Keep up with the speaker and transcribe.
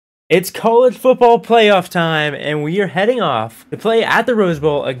It's college football playoff time, and we are heading off to play at the Rose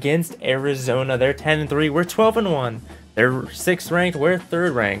Bowl against Arizona. They're 10-3. We're 12-1. They're 6th ranked. We're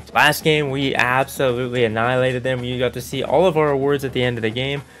 3rd ranked. Last game, we absolutely annihilated them. You got to see all of our awards at the end of the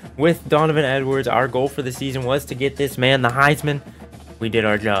game. With Donovan Edwards, our goal for the season was to get this man the Heisman. We did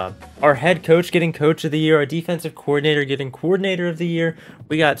our job. Our head coach getting coach of the year. Our defensive coordinator getting coordinator of the year.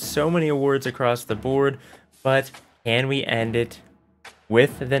 We got so many awards across the board, but can we end it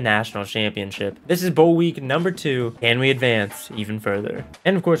with the national championship? This is bowl week number 2. Can we advance even further?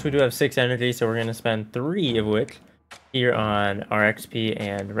 And of course, we do have 6 energy, so we're going to spend 3 of which here on RXP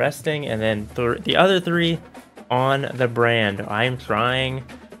and resting, and then the other 3 on the brand. I'm trying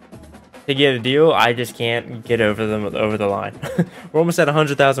to get a deal. I just can't get over the line. We're almost at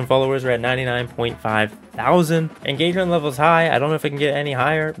 100,000 followers. We're at 99.5 thousand. Engagement level's high. I don't know if I can get any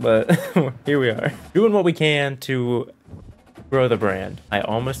higher, but here we are, doing what we can to grow the brand. I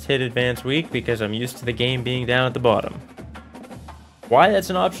almost hit advanced week because I'm used to the game being down at the bottom. Why that's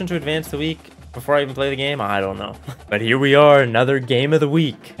an option to advance the week before I even play the game, I don't know. But here we are, another game of the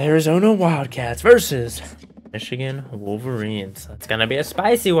week. Arizona Wildcats versus Michigan Wolverines. It's gonna be a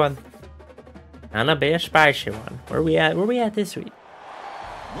spicy one. Gonna be a spicy one. Where we at? Where we at this week?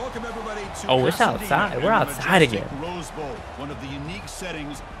 Welcome everybody to oh, it's outside. We're outside again. Rose Bowl, one of the unique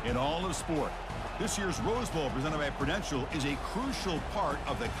settings in all of sport. This year's Rose Bowl, presented by Prudential, is a crucial part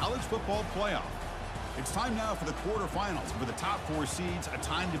of the college football playoff. It's time now for the quarterfinals. For the top 4 seeds, a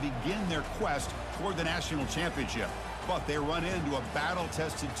time to begin their quest toward the national championship. But they run into a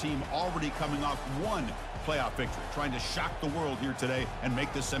battle-tested team already coming off 1 playoff victory, trying to shock the world here today and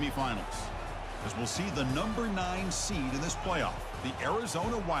make the semifinals. As we'll see the number 9 seed in this playoff, the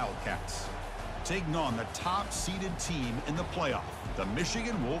Arizona Wildcats, taking on the top-seeded team in the playoff, the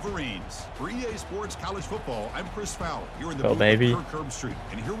Michigan Wolverines. For EA Sports College Football, I'm Chris Fowler. You're in the booth with Kirk Herbstreit.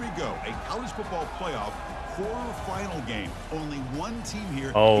 And here we go, a college football playoff quarterfinal game. Only 1 team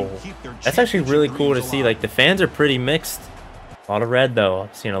here can keep their that's actually really cool to see. Like, the fans are pretty mixed. A lot of red, though.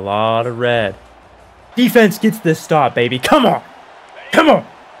 I've seen a lot of red. Defense gets this stop, baby. Come on. Come on.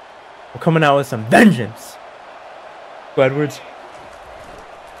 We're coming out with some vengeance. Go, Edwards.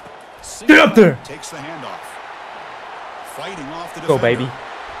 Get up there. Takes the handoff. Fighting off the go, baby.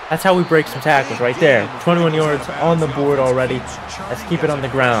 That's how we break some tackles right there. 21 yards on the board already. Let's keep it on the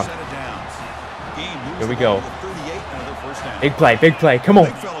ground. Here we go. Big play, big play. Come on.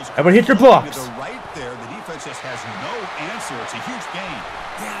 Everybody hit your blocks. Right there, the defense just has no answer. It's a huge gain.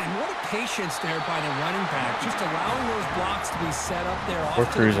 Yeah, and what a patience there by the running back, just allowing those blocks to be set up there off We're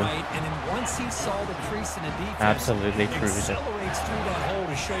cruising. To the right, and then once he saw the crease in the defense, absolutely cruising. Accelerates through that hole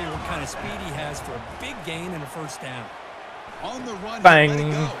to show you what kind of speed he has for a big gain and a first down. On the run, bang!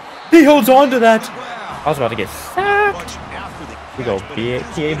 He holds on to that. I was about to get sacked. We go PA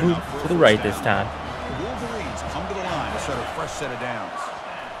boot to the right this time. The Wolverines come to the line to set a fresh set of downs.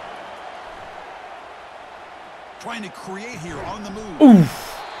 Trying to create here on the move.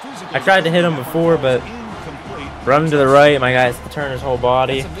 Oof. I tried to hit him before, but running to the right, my guy's to turn his whole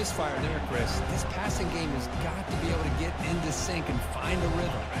body. That's a misfire there, Chris. This passing game has got to be able to get into sync and find a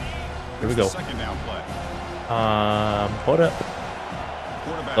rhythm. Here we go. Second down play. Hold up.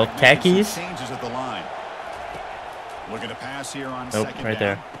 Little khakis. Changes at the line. Looking to pass here on second right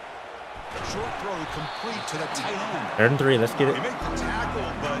down. there. Short throw complete to the tight end. 3rd and 3. Let's get it. They make the tackle,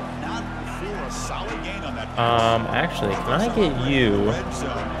 but not for a solid gain on that. Actually, can I get you?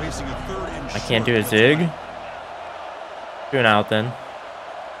 I can't do a zig. Do an out then.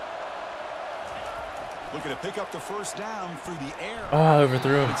 Looking to pick up the first down through the air. Oh, I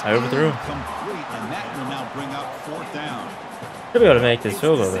overthrew him. I overthrew him. Complete, and that will now bring up 4th down. Should be able to make this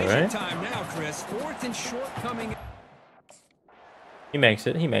field goal though, right? Time now, Chris. 4th and short coming. He makes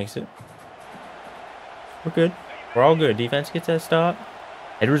it. He makes it. We're good. We're all good. Defense gets that stop.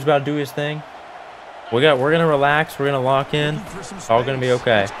 Edwards about to do his thing. We're gonna relax. We're gonna lock in. It's all gonna be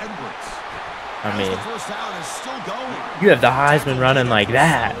okay. I mean, you have the Heisman running like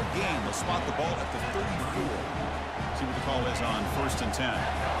that.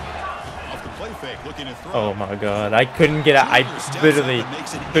 Oh my God! I couldn't get out. I literally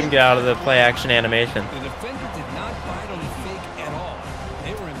couldn't get out of the play action animation. The defender did not bite on the fake at all.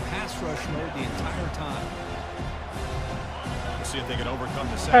 They were in pass rush mode the entire time. We'll see if they can overcome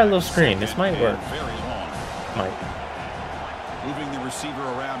the All right, little screen. This might work. Might. Moving the receiver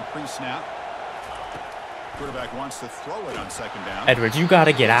around pre-snap. Quarterback wants to throw it on second down. Edwards, you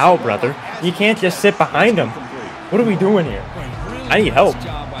gotta get out, brother. You can't just sit behind him. What are we doing here? I need help.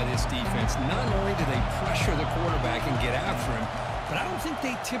 Job by this defense. Not only do they pressure the quarterback and get after him, but I don't think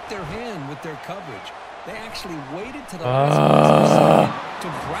they tipped their hand with their coverage. They actually waited to the last to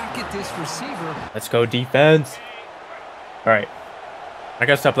bracket this receiver. Let's go defense. All right. I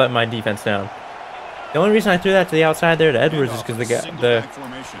gotta stop letting my defense down. The only reason I threw that to the outside there to Edwards is because the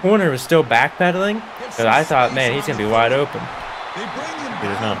corner was still backpedaling. Because I thought, man, he's gonna be wide open. He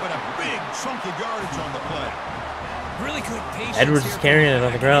was not. Really good patience. Edwards is carrying it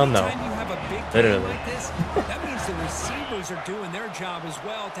on the ground though. Literally. That means the receivers are doing their job as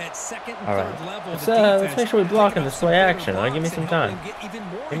well at that second and third level. Let's make sure we block in this play action. Give me some time.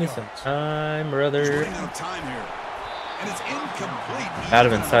 Give me some time, brother. That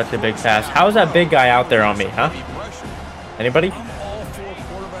would have been such a big pass. How is that big guy out there on me, huh? Anybody? I'm all for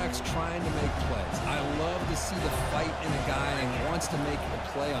quarterbacks trying to make plays. I love to see the fight in a guy and wants to make a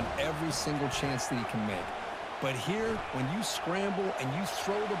play on every single chance that he can make. But here, when you scramble and you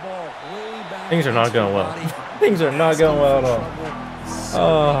throw the ball way back, things are not going well. Things are not going well at all.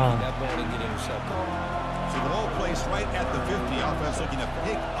 Oh. So the ball placed right at the 50. Offense looking to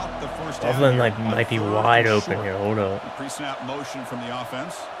pick up the first down. Bufflin might be wide open here. Hold up. Pre-snap motion from the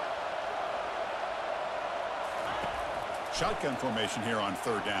offense. Shotgun formation here on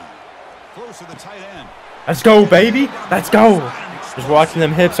third down. Close to the tight end. Let's go, baby. Let's go. Just watching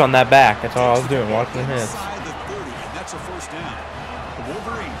them hips on that back. That's all I was doing, watching them hips. That's a first down. The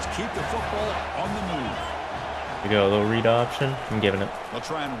Wolverines keep the football on the move. We go a little read option. I'm giving it. They'll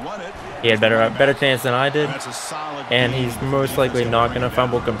try and run it. He had better chance than I did, and he's most likely not going to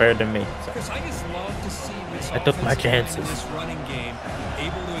fumble compared to me. So. I took my chances. This running game,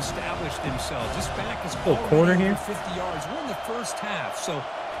 able to establish themselves. This back is little corner here. 50 yards. We're in the first half, so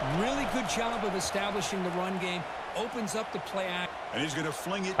really good job of establishing the run game. Opens up the play act. And he's going to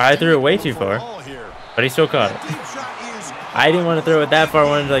fling it. I threw it way too far, but he still caught it. I didn't want to throw it that far. I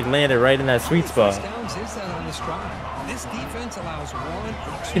wanted to land it right in that sweet spot. This defense allows one or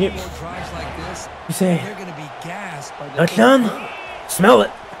two Can you, more drives like this. You say, they're going to be gassed by the touchdown? Smell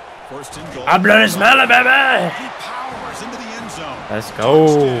it. I bloody smell it, baby. Let's go.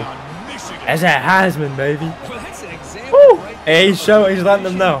 That's that Heisman, baby. Well, that's an example. Woo. Right, Hey, he's letting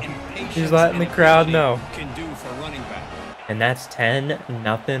them know. He's letting the crowd know. can do for running back. And that's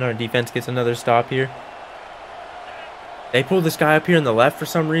 10-0. Our defense gets another stop here. They pull this guy up here in the left for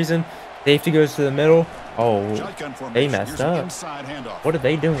some reason. Safety goes to the middle. Oh, they messed up. What are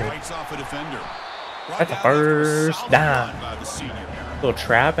they doing? That's a first down. Little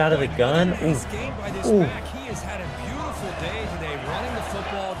trap out of the gun. Ooh. Ooh. He has had a beautiful day today running the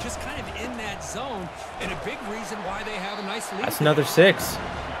football, just kind of in that zone, and a big reason why they have a nice lead. That's another 6.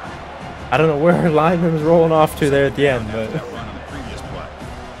 I don't know where her lineman was rolling off to there at the end, but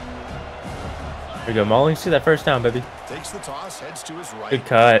here we go. Mulling, see that first down, baby. Good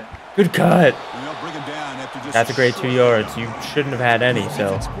cut. Good cut. That's a great 2 yards. You shouldn't have had any,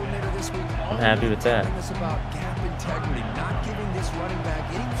 so I'm happy with that.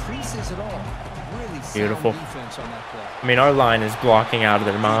 Beautiful. I mean, our line is blocking out of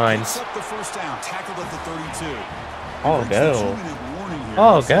their minds. Oh, go.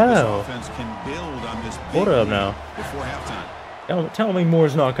 Oh, go. Hold up now. Tell me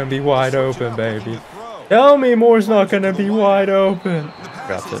Moore's not going to be wide open, baby. Tell me Moore's not going to be wide open.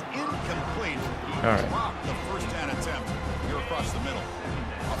 Dropped it. All right.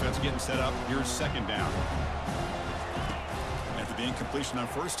 Getting set up. Here's second down. After the incompletion on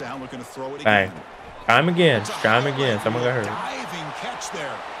first down, looking to throw it again. Try him again. Try him again. Someone got hurt. Diving catch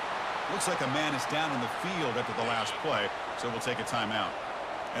there. Looks like a man is down in the field after the last play, so we'll take a timeout.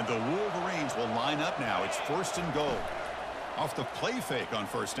 And the Wolverines will line up now. It's first and goal. Off the play fake on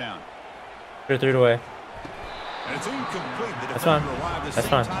first down. Threw it away. And it's incomplete. That's fine. That's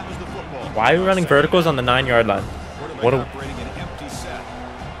fine. Why are we running verticals on the 9-yard line? What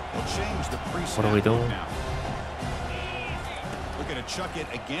are we doing? Looking to chuck it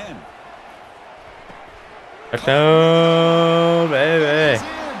again. Touchdown, baby.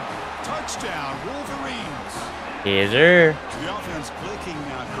 Touchdown, Wolverines. Yes, sir. The offense clicking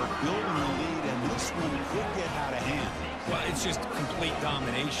now for building the lead, and this one could get out of hand. Well, it's just complete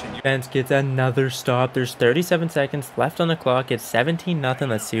domination. Defense gets another stop. There's 37 seconds left on the clock. It's 17-0.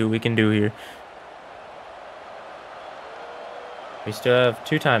 Let's see what we can do here. We still have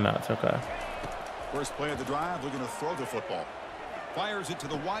 2 timeouts. Okay. First play of the drive, looking to throw the football. Fires it to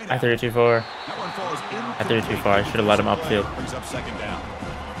the wide. I threw it too far. I threw it too far. I should have let him upfield. Brings up second down.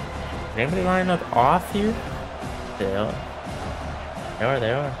 Is anybody lining up off here? They are.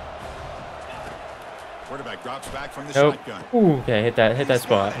 They are. Quarterback drops back from the nope. shotgun. Ooh, okay, hit that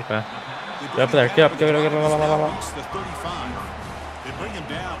spot. Okay. Get up there. Get up. The 35. They bring him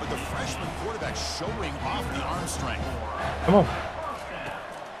down, but the freshman quarterback showing off the arm strength. Come on.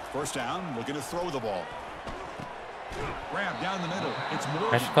 First down, looking to throw the ball. Grab down the middle. It's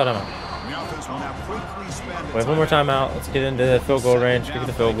more. I should cut him out. The offense will now quickly spend We have one more timeout. Let's get into the field goal range. Kick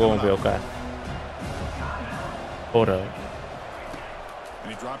the field goal and be okay. Hold up.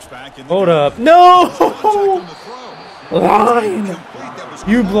 And he drops back in. Hold up. No! Line!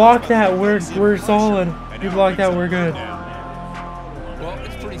 You blocked that. We're solid. You blocked that. We're good. Well,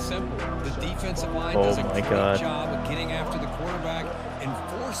 it's pretty simple. The defensive line does a great job of getting after the quarterback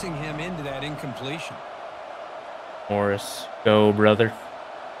and forcing him into that incompletion. Morris, go, brother.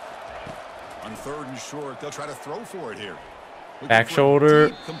 On 3rd and short, they'll try to throw for it here. Back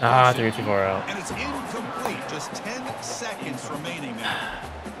shoulder. Ah, threw too far out. And it's incomplete. Just 10 seconds remaining now.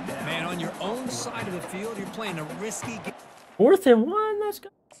 Man, on your own side of the field, you're playing a risky game. 4th and 1. Let's go.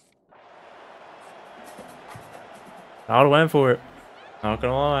 I would have went for it. Not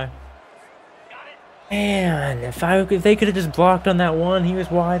gonna lie. Man, if they could have just blocked on that one, he was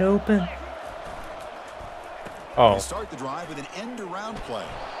wide open. Oh. Start the drive with an end-around play.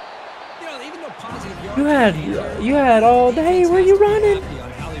 Even though positive you had all day. Where you running?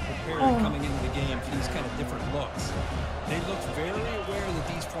 On how they prepared coming into the game for these kind of different looks. They looked very aware that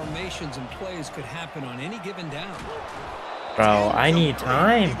these formations and plays could happen on any given down. Bro, I need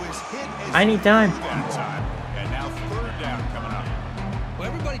time. I need time. And now 3rd down coming up. Well,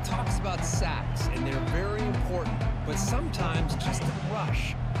 everybody talks about sacks, and they're very important. But sometimes just the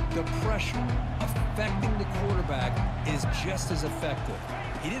rush, the pressure, affecting the quarterback is just as effective.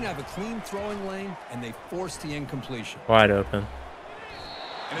 He didn't have a clean throwing lane, and they forced the incompletion. Wide open.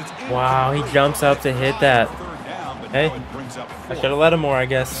 Wow, he jumps up to hit that. Hey, I should have let him more, I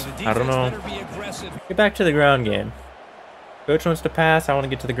guess. I don't know. Get back to the ground game. Coach wants to pass. I want to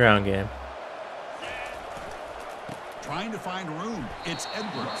get to the ground game. Trying to find room. It's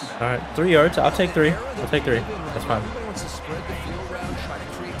Edwards. All right, 3 yards. I'll take 3. I'll take 3. That's fine. Everybody wants to spread the field around, try to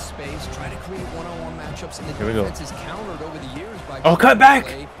create space, try to create one-on-one matchups, and the defense is countered over the years by cut back.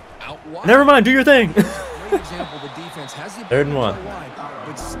 Never mind. Do your thing. Great example. The defense has the 3rd and 1.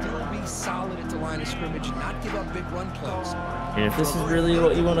 But still be solid at the line of scrimmage, not give up big run plays. And if this is really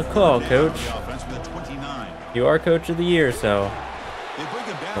what you want to call, Coach, you are Coach of the Year, so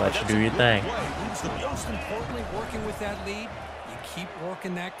I'll let you do your thing. Most importantly, working with that lead, you keep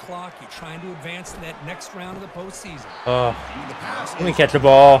working that clock. You're trying to advance to that next round of the postseason. Let me catch a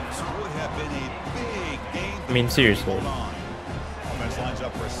ball. I mean, seriously. Offense lines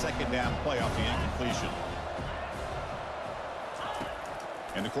up for a 2nd down play off the incompletion.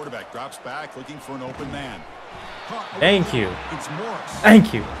 And the quarterback drops back, looking for an open man. Thank you. It's Morris.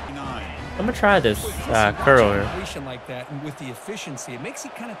 Thank you. I'm gonna try this curl here. Like that, and with the efficiency, it makes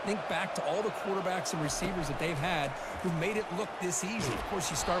you kind of think back to all the quarterbacks and receivers that they've had who made it look this easy. Of course,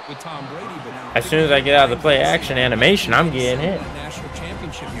 you start with Tom Brady, but as soon as I get out of the play action animation, I'm getting hit. National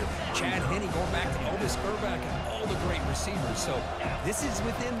championship here. Chad Henne going back to Elvis Burback and all the great receivers. So this is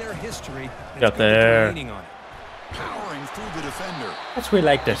within their history. Got there. Powering through the defender. That's what we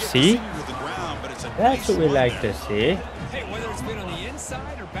like to see. That's what we like to see. Hey, whether it's been on the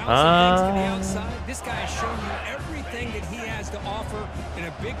inside or bouncing things to the outside, this guy has shown you everything that he has to offer in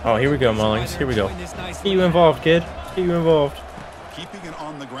a big. Oh, here we go, Mullings. Here we go. Get you involved, kid. Get you involved. Keeping it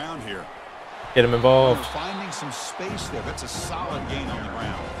on the ground here. Get him involved. Finding some space there. That's a solid gain on the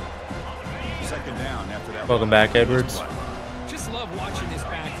ground. 2nd down after that. Welcome back, Edwards. Just love watching this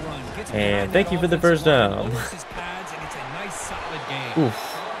back run. And thank you for the 1st down. Oof.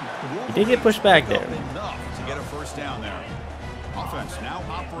 He did get pushed back there. Enough to get a 1st down there. Offense now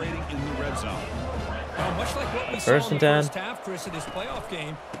operating in the red zone. Much like what we 1st and 10. Half, Chris, in this playoff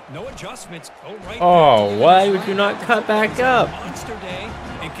game, no adjustments. Go right oh, why would you not cut back up? Monster day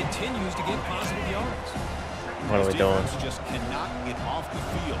and continues to get positive yards. What are we doing? Just cannot get off the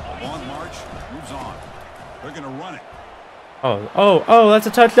field. A long march moves on. They're going to run it. Oh, that's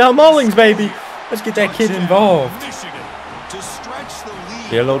a touchdown. Mullings, baby. Let's get that kid involved. To stretch the lead.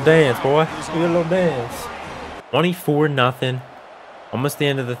 Do a little dance, boy. Do a little dance. 24-0. Almost the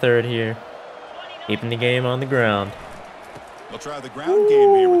end of the 3rd here. Keeping the game on the ground. They'll try the ground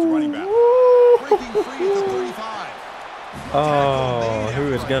game here with the running back. Breaking free at the 35. Oh,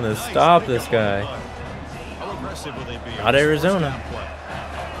 who is going to stop this guy? Not Arizona.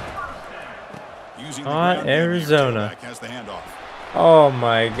 Not Arizona. Oh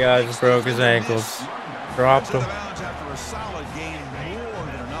my God, just broke his ankles. Dropped him. After a solid game, more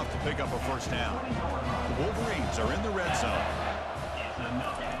than enough to pick up a 1st down. The Wolverines are in the red zone.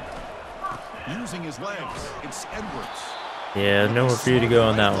 Using his legs, it's Edwards. Yeah, nowhere for you to go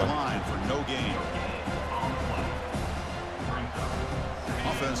on that one. For no gain.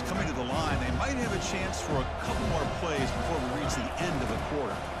 Offense coming to the line. They might have a chance for a couple more plays before we reach the end of the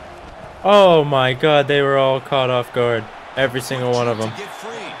quarter. Oh my God, they were all caught off guard. Every single one of them.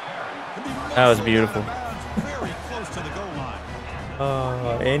 That was beautiful.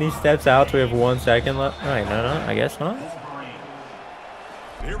 And he steps out, so we have 1 second left. All right, no, I guess not.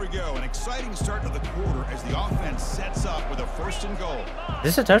 Here we go, an exciting start of the quarter as the offense sets up with a 1st and goal. Is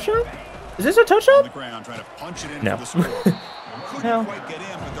this a touchdown? Is this a touchdown? On the ground, trying to punch it in No. for the score. No. Quite get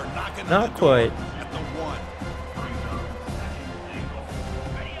in, but they're knocking Not on the quite. door at the 1.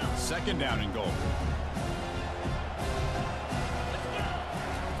 2nd down and goal.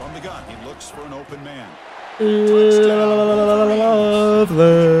 From the gun, he looks for an open man.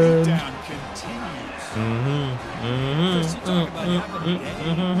 Loveland. Down continues.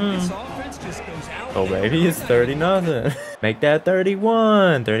 Oh baby, it's 30-0. Make that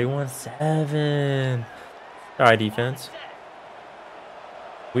 31. 31-7. All right, defense.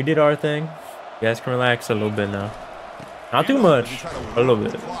 We did our thing. You guys can relax a little bit now. Not too much. A little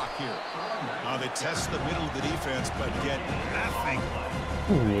bit. They test the middle of the defense, but get nothing.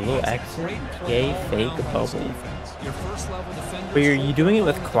 Ooh, a little exit. Yay, fake bubble. But are you doing it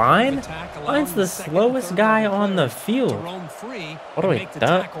with Klein? Klein's the slowest guy on the field. What do we do?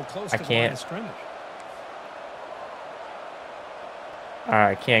 I can't.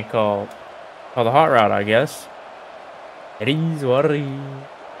 Alright, can't call the hot route, I guess. It is what it is.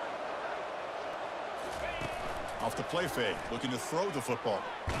 Off the play fake, looking to throw the football.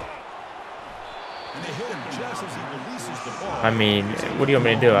 And they hit him just as he releases the ball. I mean, what do you want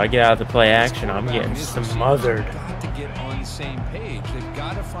me to do? I get out of the play action, I'm getting smothered.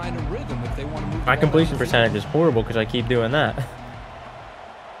 My completion percentage is horrible because I keep doing that.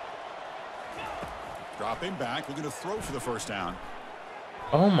 Dropping back, looking to throw for the 1st down.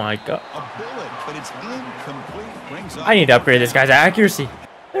 Oh my God. A bullet, but it's incomplete. Brings up I need to upgrade this guy's accuracy.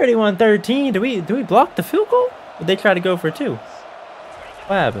 31-13. Do we block the field goal? Or did they try to go for 2? What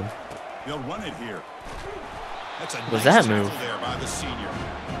happened? They'll run it here. That's a What's nice that move? tackle there by the senior.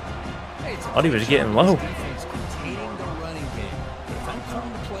 Thought he was getting low.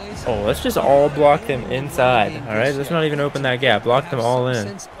 Oh, let's just all block them inside. All right, let's not even open that gap. Block them all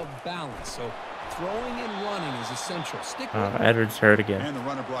in. Edwards hurt again. And the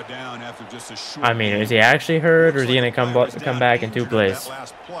runner brought down after just a short I mean, is he actually hurt, or is he gonna come back in 2 plays?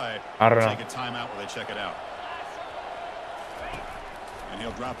 I don't know. Take a timeout while they check it out. And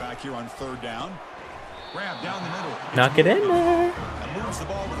he'll drop back here on 3rd down. Grab down the middle. Knock it in there. And moves the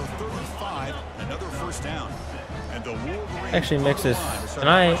ball with a 35. Another 1st down. And the Wolverines Actually mix this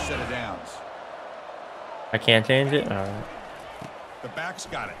tonight. I can't change it. All right. The back's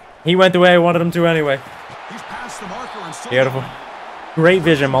got it. He went the way I wanted him to anyway. He's past the marker and Beautiful. Great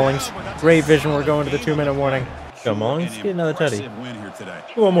vision, Mullings. Great vision. We're going to the 2-minute warning. Go, Mullings. Get another tutty.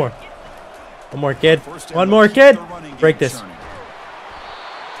 One more. One more, kid. One more, kid. Break this.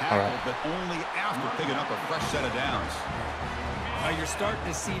 All right. But only after picking up a fresh set of downs. You're starting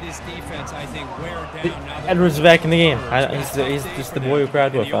to see this defense, I think, wear down now. Edwards is back in the game. He's just the boy who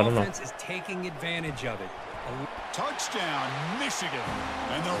cried wolf. I don't know. Is taking advantage of it. Touchdown, Michigan.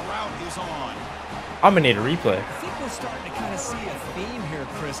 And the route is on. I'm going to need a replay. I think we're starting to kind of see a theme here,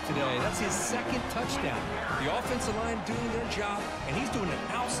 Chris, today. That's his 2nd touchdown. The offensive line doing their job, and he's doing an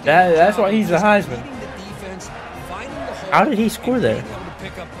outstanding That's job why he's a Heisman. leading the defense, finding the hole, How did he score there? and being able to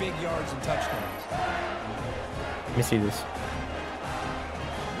pick up big yards and touchdowns. Let me see this.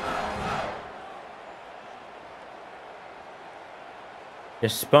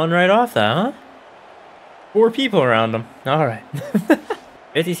 Just spun right off that, huh? 4 people around him. All right.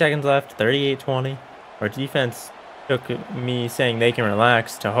 50 seconds left. 38-20. Our defense took me saying they can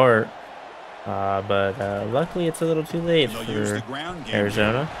relax to heart. But luckily it's a little too late for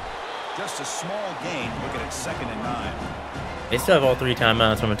Arizona. Just a small gain. Looking at 2nd and 9. They still have all 3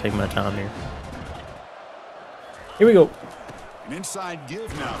 timeouts. So I'm going to take my time here. Here we go. An inside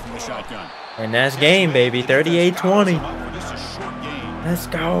give now from the shotgun. And that's game, baby. 38-20. Let's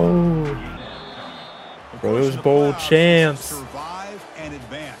go. Rose Bowl champs. Survive and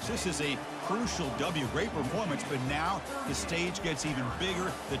advance. This is a crucial W. Great performance, but now the stage gets even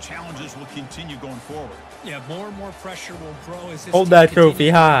bigger. The challenges will continue going forward. Yeah, more and more pressure will grow as this Hold team that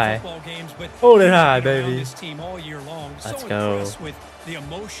trophy continues high. football games, but Hold it high, around baby. This team all year long. Let's so go. impressed with the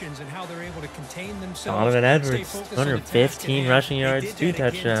emotions and how they're able to contain themselves. Donovan Edwards, stay focused on the task 215 at rushing hand. yards, They 2 did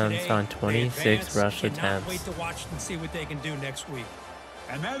that again touchdowns today. on They 26 advanced. rush Cannot attempts. wait to watch and see what they can do next week.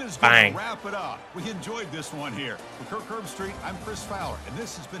 And that is Bang. going to wrap it up. We enjoyed this one here. For Kirk Herbstreit, I'm Chris Fowler, and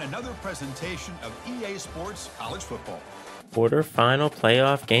this has been another presentation of EA Sports College Football. Quarterfinal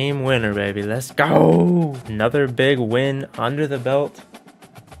playoff game winner, baby. Let's go. Another big win under the belt.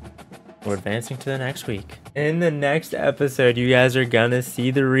 We're advancing to the next week. In the next episode, you guys are gonna see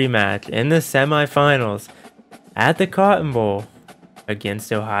the rematch in the semifinals at the Cotton Bowl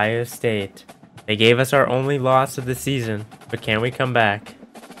against Ohio State. They gave us our only loss of the season, but can we come back,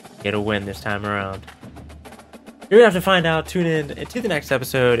 get a win this time around? You're gonna have to find out. Tune in to the next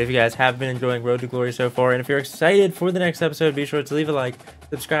episode if you guys have been enjoying Road to Glory so far, and if you're excited for the next episode, be sure to leave a like,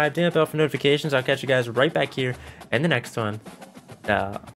 subscribe, ding the bell for notifications. I'll catch you guys right back here in the next one.